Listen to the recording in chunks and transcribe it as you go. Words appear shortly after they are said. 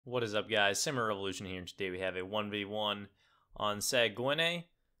What is up, guys? SamuraiRevolution here, and today we have a 1v1 on Seagate,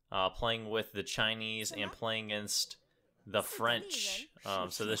 playing with the Chinese and playing against the French.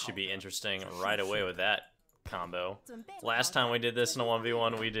 So this should be interesting right away with that combo. Last time we did this in a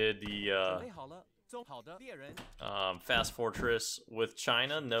 1v1, we did the Fast Fortress with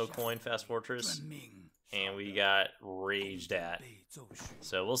China, no coin Fast Fortress, and we got raged at.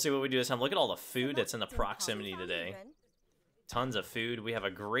 So we'll see what we do this time. Look at all the food that's in the proximity today. Tons of food. We have a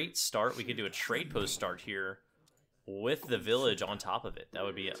great start. We could do a trade post start here with the village on top of it. That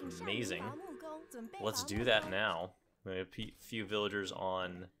would be amazing. Let's do that now. We have a few villagers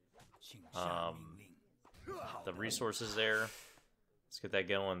on the resources there. Let's get that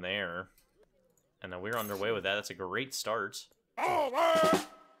going there. And then we're underway with that. That's a great start.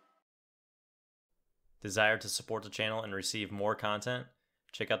 Desire to support the channel and receive more content?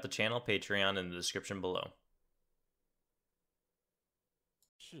 Check out the channel Patreon in the description below.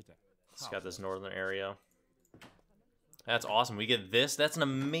 It's got this northern area. That's awesome. We get this. That's an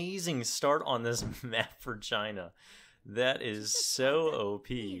amazing start on this map for China. That is so OP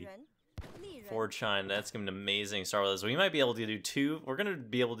for China. That's going to be an amazing start with this. We might be able to do two. We're going to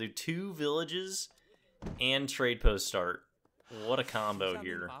be able to do 2 villages and trade post start. What a combo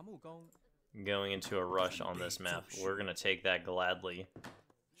here. Going into a rush on this map. We're going to take that gladly.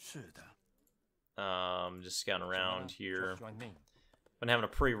 Just scouting around here. Been having a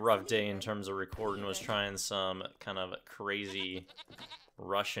pretty rough day in terms of recording. Was trying some kind of crazy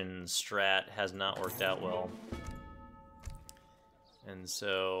Russian strat. Has not worked out well. And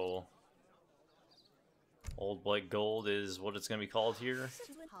so Old Blake Gold is what it's going to be called here.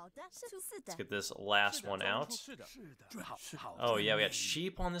 Let's get this last one out. Oh yeah, we got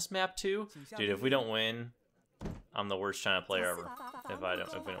sheep on this map too? Dude, if we don't win, I'm the worst China player ever. If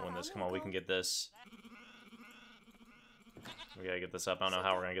we don't win this, come on, we can get this. We gotta get this up. I don't know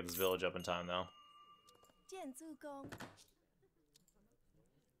how we're gonna get this village up in time, though.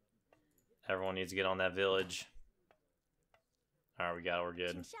 Everyone needs to get on that village. Alright, we got it. We're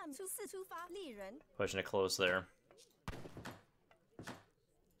good. Pushing it close there.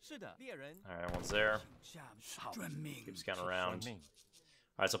 Alright, everyone's there. Keep scouting around.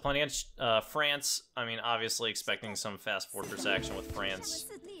 Alright, so playing against France. I mean, obviously expecting some Fast Fortress action with France.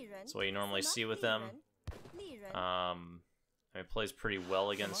 That's what you normally see with them. It plays pretty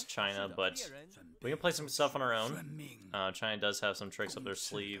well against China, but we can play some stuff on our own. China does have some tricks up their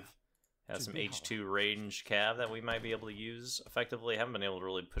sleeve. Has some H2 range cav that we might be able to use effectively. Haven't been able to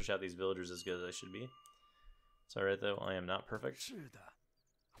really push out these villagers as good as I should be. It's alright though, I am not perfect.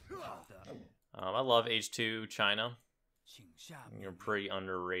 I love H2 China. You're pretty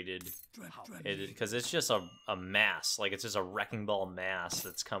underrated. Because it's just a mass. Like, it's just a wrecking ball mass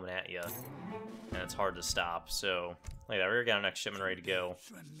that's coming at you. And it's hard to stop. So, like that, we've got our next shipment ready to go.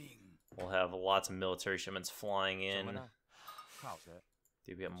 We'll have lots of military shipments flying in.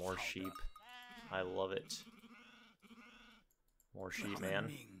 Dude, we have more sheep. I love it. More sheep,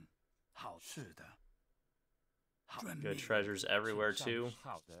 man. Good treasures everywhere, too.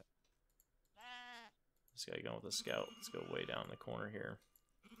 This guy going with the scout. Let's go way down in the corner here.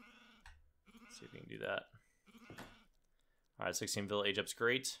 See if we can do that. Alright, 16 villa age up's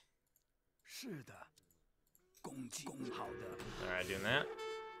great. Alright, doing that.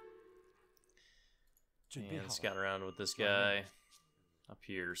 And scout around with this guy up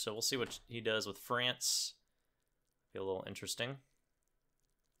here. So we'll see what he does with France. Be a little interesting.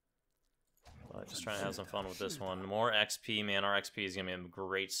 But just trying to have some fun with this one. More XP, man. Our XP is going to be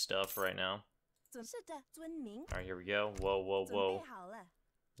great stuff right now. Alright, here we go. Whoa, whoa, whoa.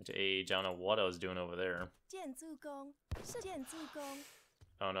 Age, I don't know what I was doing over there.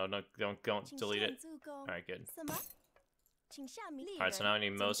 Oh no, don't delete it. Alright, good. Alright, so now I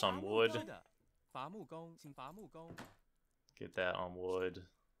need most on wood. Get that on wood.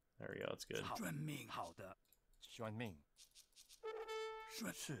 There we go, it's good.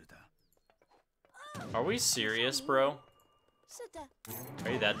 Are we serious, bro?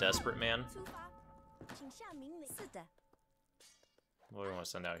 Are you that desperate, man? What do we want to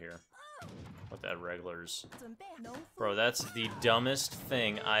send out here? With that regulars. Bro, that's the dumbest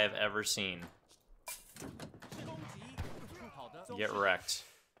thing I have ever seen. Get wrecked.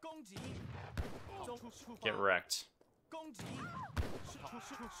 Get wrecked.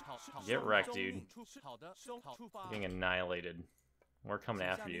 Get wrecked, dude. You're getting annihilated. We're coming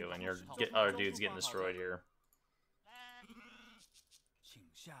after you, and our dude's getting destroyed here.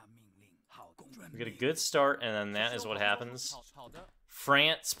 We get a good start, and then that is what happens.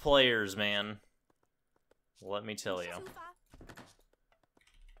 France players, man. Let me tell you.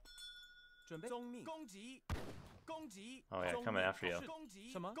 Oh yeah, coming after you.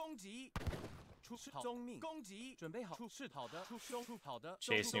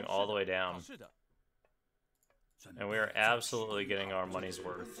 Chasing you all the way down. And we are absolutely getting our money's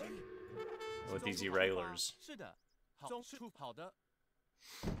worth with these irregulars.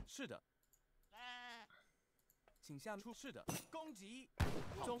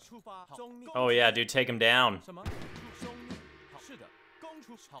 Oh yeah, dude, take him down.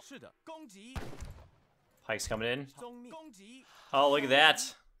 Pike's coming in. Oh, look at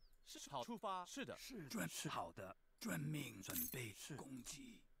that.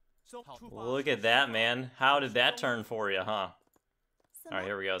 Look at that, man. How did that turn for you, huh? Alright,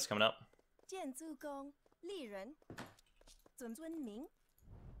 here we go. It's coming up.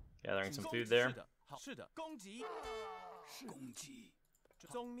 Gathering some food there.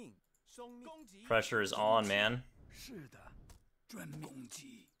 Pressure is on, man.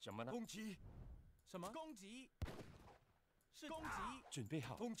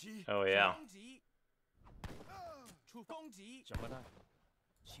 Oh yeah.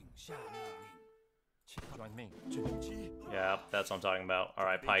 Yeah, that's what I'm talking about.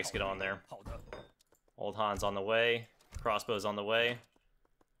 Alright, Pikes, get on there. Old Han's on the way. Crossbow's on the way.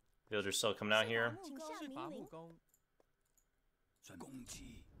 Villagers still coming out here.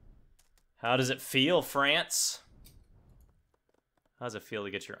 How does it feel, France? How does it feel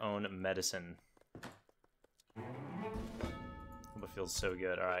to get your own medicine? It feels so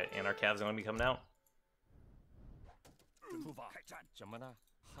good. Alright, and our calves are going to be coming out.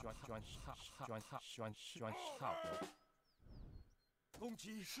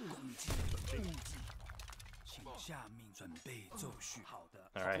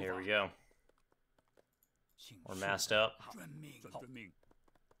 Alright, here we go. We're masked up.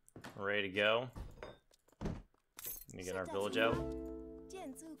 We're ready to go. Let me get our village out.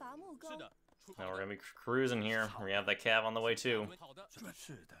 Now we're gonna be cruising here. We're gonna have that cav on the way too.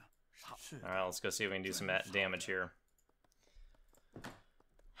 Alright, let's go see if we can do some damage here.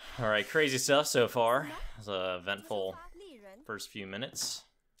 Alright, crazy stuff so far. It was an eventful first few minutes.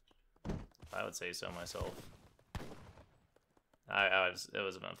 I would say so myself. It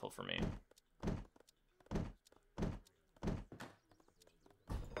was eventful for me.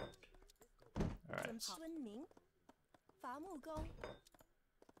 Alright.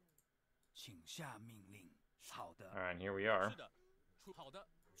 Alright, here we are.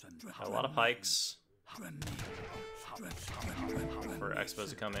 A lot of pikes. For expos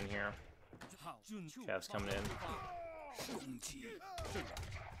to come in here. Cavs coming in.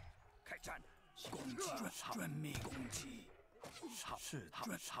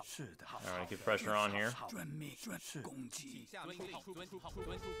 Alright, keep pressure on here.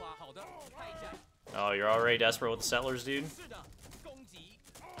 Oh, you're already desperate with the settlers, dude?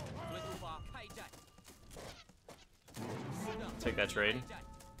 Take that trade.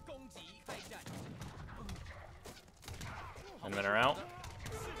 And men are out.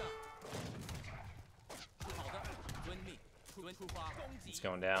 It's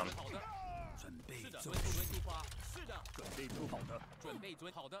going down.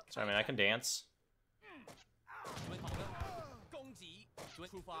 So, I mean, I can dance.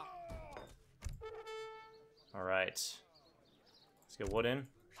 Alright. Let's get wood in.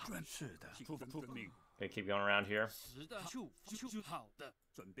 Okay, keep going around here.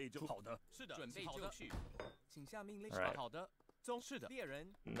 Alright.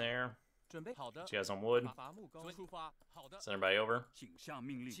 In there. She has on wood. Send everybody over.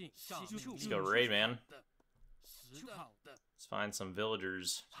 Let's go raid, man. Let's find some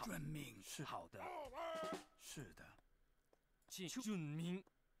villagers.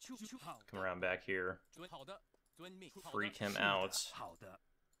 Come around back here. Freak him out.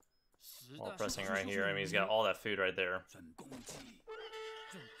 While pressing right here. I mean, he's got all that food right there.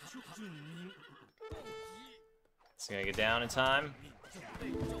 It's gonna get down in time.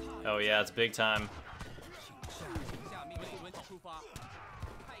 Oh yeah, it's big time.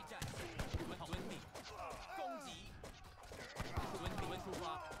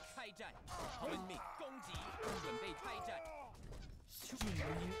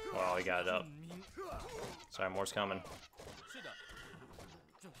 Oh, he got it up. Sorry, more's coming.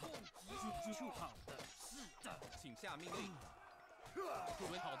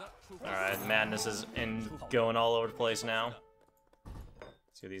 Alright, madness is going all over the place now.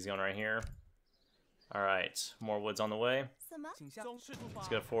 See these going right here. Alright, more wood's on the way. Let's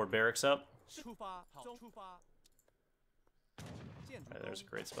get a forward barracks up. Right, there's a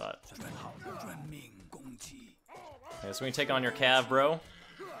great spot. Okay, so we can take on your cav, bro.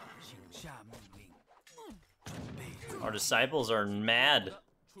 Our disciples are mad.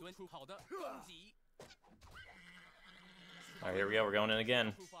 Alright, here we go. We're going in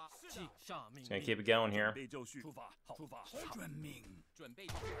again. Just gonna keep it going here.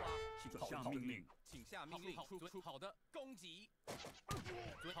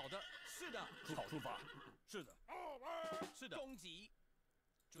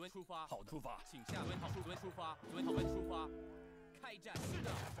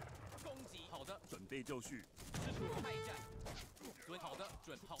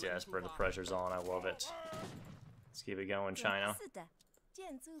 Desperate, the pressure's on. I love it. Let's keep it going, China.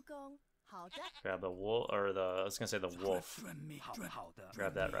 Grab the wolf, or the, I was gonna say the wolf.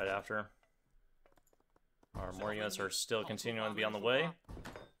 Grab that right after. Our more units are still continuing to be on the way.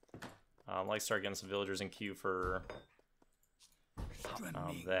 I'd like to start getting some villagers in queue for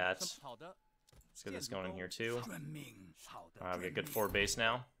that. Let's get this going in here too. Alright, we got a good forward base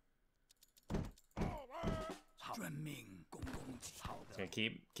now. It's gonna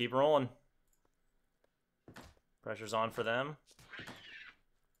keep rolling. Pressure's on for them.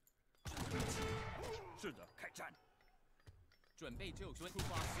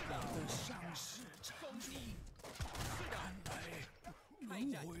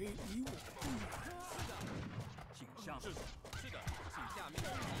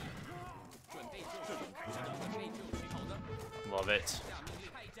 Love it.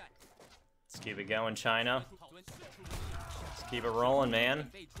 Let's keep it going, China. Let's keep it rolling,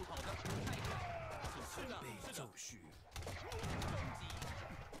 man.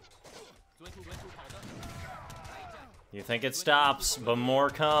 You think it stops, but more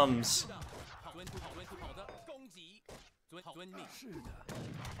comes.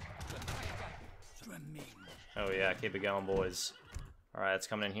 Oh yeah, keep it going, boys. Alright, it's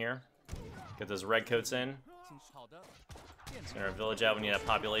coming in here. Get those redcoats in. Send our village out. We need that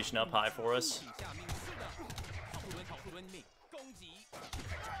population up high for us.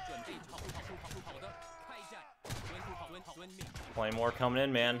 Plenty more coming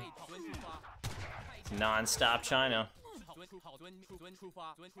in, man. Non-stop China.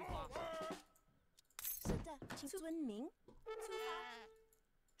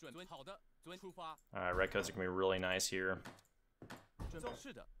 Alright, redcoats are gonna be really nice here.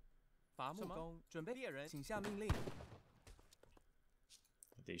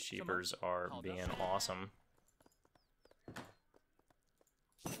 These sheepers are being awesome.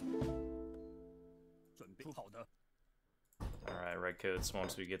 Alright, redcoats,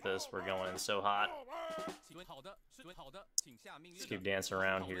 once we get this, we're going in so hot. Let's keep dancing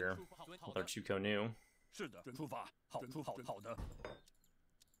around here with our Chukonu.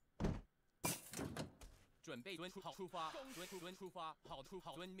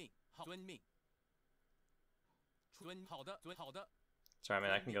 Sorry,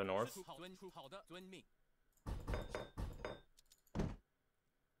 man, I can go north.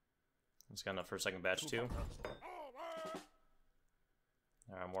 It's got enough for a second batch, too.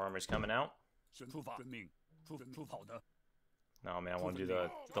 Alright, more armors coming out. No, man, I want to do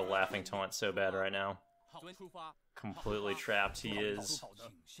the laughing taunt so bad right now. Completely trapped he is.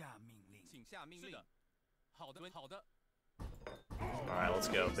 Alright, let's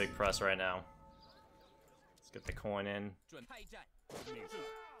go. Big press right now. Let's get the coin in.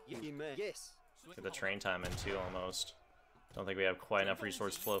 Get the train time in too, almost. Don't think we have quite enough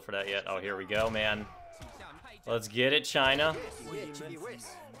resource flow for that yet. Oh, here we go, man. Let's get it, China.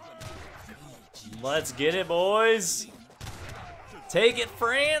 Let's get it, boys. Take it,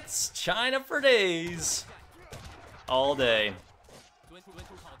 France. China for days. All day.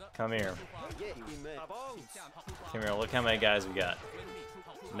 Come here. Come here, look how many guys we got.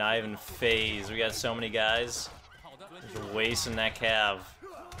 Not even phase. We got so many guys. Just wasting that cav.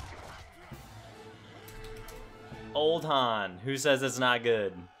 Old Han. Who says it's not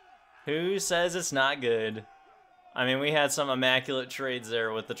good? Who says it's not good? I mean, we had some immaculate trades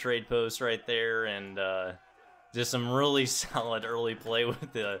there with the trade post right there, and just some really solid early play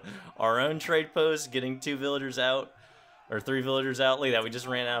with our own trade post, getting 2 villagers out, or 3 villagers out. Look at that, we just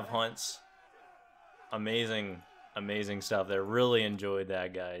ran out of hunts. Amazing, amazing stuff there. Really enjoyed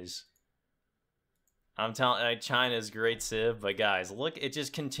that, guys. I'm telling you, China's great civ, but guys, look, it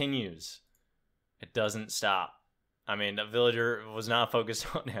just continues. It doesn't stop. I mean, the villager was not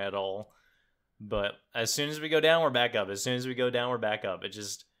focused on it at all. But as soon as we go down, we're back up. As soon as we go down, we're back up. It's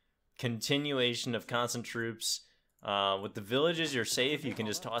just continuation of constant troops. With the villages, you're safe. You can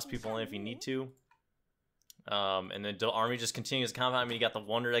just toss people in if you need to. And then the army just continues to compound. I mean, you got the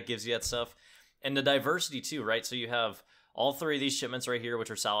wonder that gives you that stuff. And the diversity, too, right? So you have all 3 of these shipments right here, which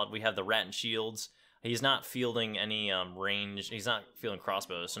are solid. We have the rat and shields. He's not fielding any range. He's not fielding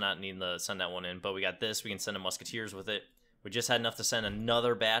crossbows, so not needing to send that one in. But we got this. We can send in musketeers with it. We just had enough to send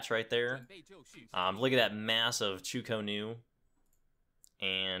another batch right there. Look at that massive Chukonu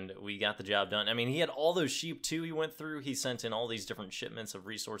and we got the job done. I mean, he had all those sheep too he went through. He sent in all these different shipments of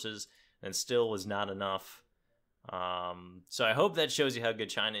resources, and still was not enough. So I hope that shows you how good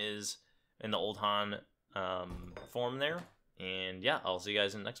China is in the Old Han form there. And yeah, I'll see you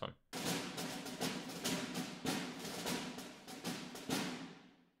guys in the next one.